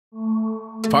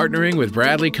Partnering with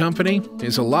Bradley Company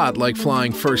is a lot like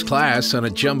flying first class on a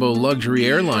jumbo luxury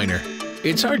airliner.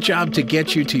 It's our job to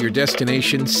get you to your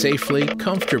destination safely,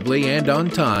 comfortably, and on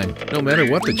time, no matter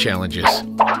what the challenge is.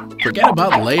 Forget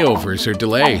about layovers or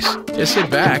delays. Just sit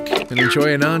back and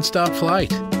enjoy a non-stop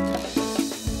flight.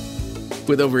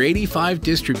 With over 85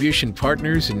 distribution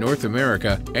partners in North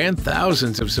America and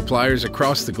thousands of suppliers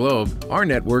across the globe, our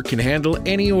network can handle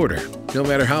any order, no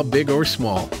matter how big or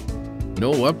small.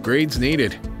 No upgrades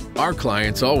needed. Our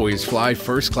clients always fly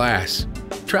first class.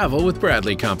 Travel with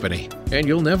Bradley Company, and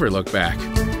you'll never look back.